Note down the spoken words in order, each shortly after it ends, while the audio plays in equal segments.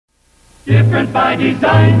Different by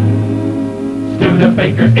design.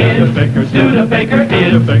 Studebaker is. Studebaker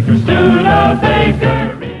is.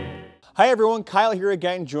 Studebaker is. Hi everyone, Kyle here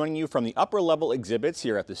again, joining you from the upper level exhibits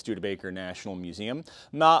here at the Studebaker National Museum.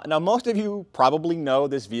 Now most of you probably know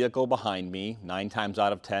this vehicle behind me. 9 times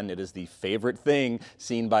out of 10, it is the favorite thing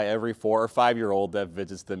seen by every 4 or 5-year-old that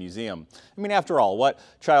visits the museum. I mean, after all, what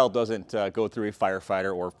child doesn't go through a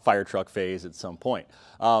firefighter or fire truck phase at some point?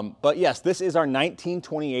 But yes, this is our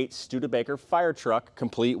 1928 Studebaker fire truck,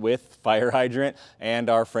 complete with fire hydrant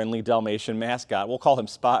and our friendly Dalmatian mascot. We'll call him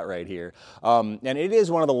Spot right here. And it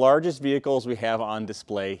is one of the largest vehicles we have on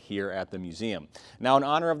display here at the museum. Now, in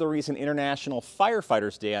honor of the recent International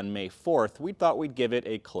Firefighters Day on May 4th, we thought we'd give it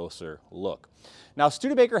a closer look. Now,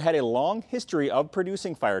 Studebaker had a long history of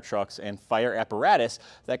producing fire trucks and fire apparatus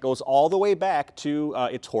that goes all the way back to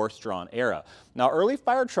its horse-drawn era. Now, early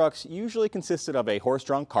fire trucks usually consisted of a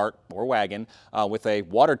horse-drawn cart or wagon with a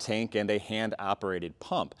water tank and a hand-operated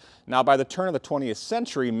pump. Now, by the turn of the 20th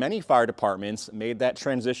century, many fire departments made that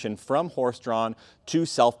transition from horse-drawn to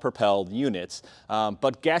self-propelled units,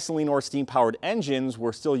 but gasoline or steam-powered engines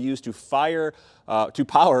were still used to power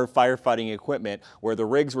firefighting equipment, where the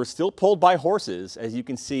rigs were still pulled by horses, as you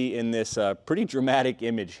can see in this pretty dramatic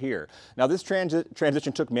image here. Now, this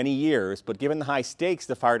transition took many years, but given the high stakes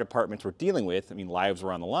the fire departments were dealing with, I mean, lives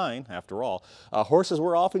were on the line, after all, horses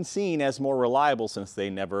were often seen as more reliable since they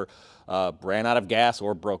never ran out of gas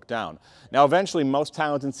or broke down. Now, eventually, most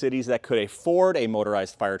towns and cities that could afford a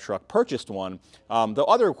motorized fire truck purchased one, though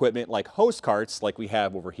other equipment like hose carts, like we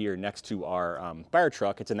have over here next to our fire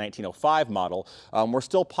truck, it's a 1905 model, were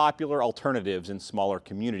still popular alternatives in smaller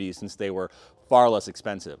communities since they were far less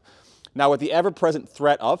expensive. Now, with the ever-present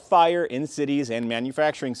threat of fire in cities and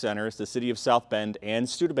manufacturing centers, the city of South Bend and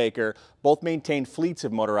Studebaker both maintained fleets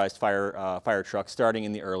of motorized fire trucks starting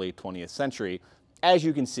in the early 20th century, as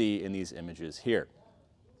you can see in these images here.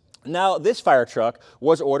 Now, this fire truck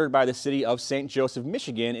was ordered by the city of St. Joseph,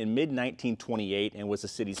 Michigan in mid-1928 and was the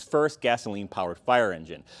city's first gasoline-powered fire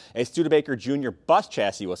engine. A Studebaker Jr. bus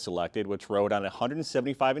chassis was selected, which rode on a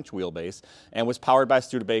 175-inch wheelbase and was powered by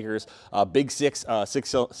Studebaker's big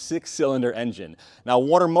six-cylinder engine. Now,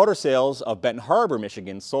 Warner Motor Sales of Benton Harbor,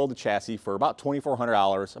 Michigan sold the chassis for about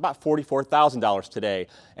 $2,400, about $44,000 today,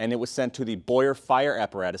 and it was sent to the Boyer Fire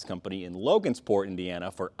Apparatus Company in Logansport,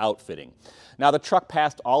 Indiana for outfitting. Now, the truck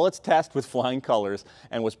passed all its tests with flying colors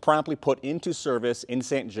and was promptly put into service in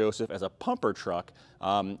St. Joseph as a pumper truck,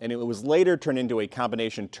 and it was later turned into a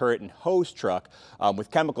combination turret and hose truck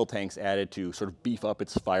with chemical tanks added to sort of beef up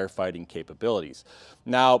its firefighting capabilities.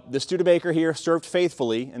 Now, the Studebaker here served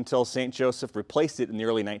faithfully until St. Joseph replaced it in the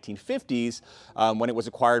early 1950s when it was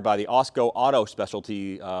acquired by the Osco Auto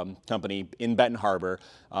Specialty Company in Benton Harbor,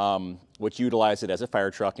 which utilized it as a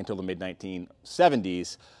fire truck until the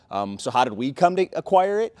mid-1970s. So how did we come to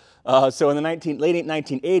acquire it? So in the late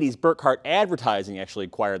 1980s, Burkhart Advertising actually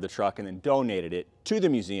acquired the truck and then donated it to the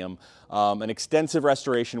museum. An extensive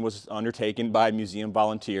restoration was undertaken by museum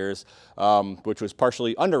volunteers, which was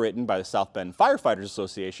partially underwritten by the South Bend Firefighters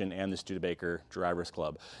Association and the Studebaker Drivers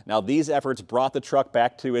Club. Now, these efforts brought the truck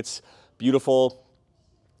back to its beautiful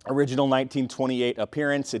original 1928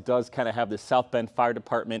 appearance. It does kind of have the South Bend Fire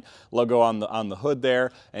Department logo on the hood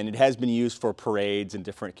there, and it has been used for parades and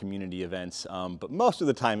different community events, but most of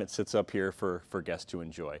the time it sits up here for guests to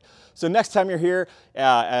enjoy. So next time you're here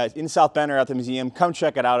in South Bend or at the museum, come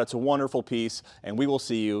check it out. It's a wonderful piece, and we will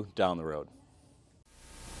see you down the road.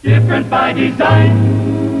 Different by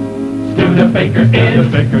design. Studebaker is.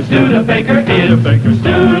 Studebaker is.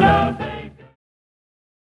 Studebaker.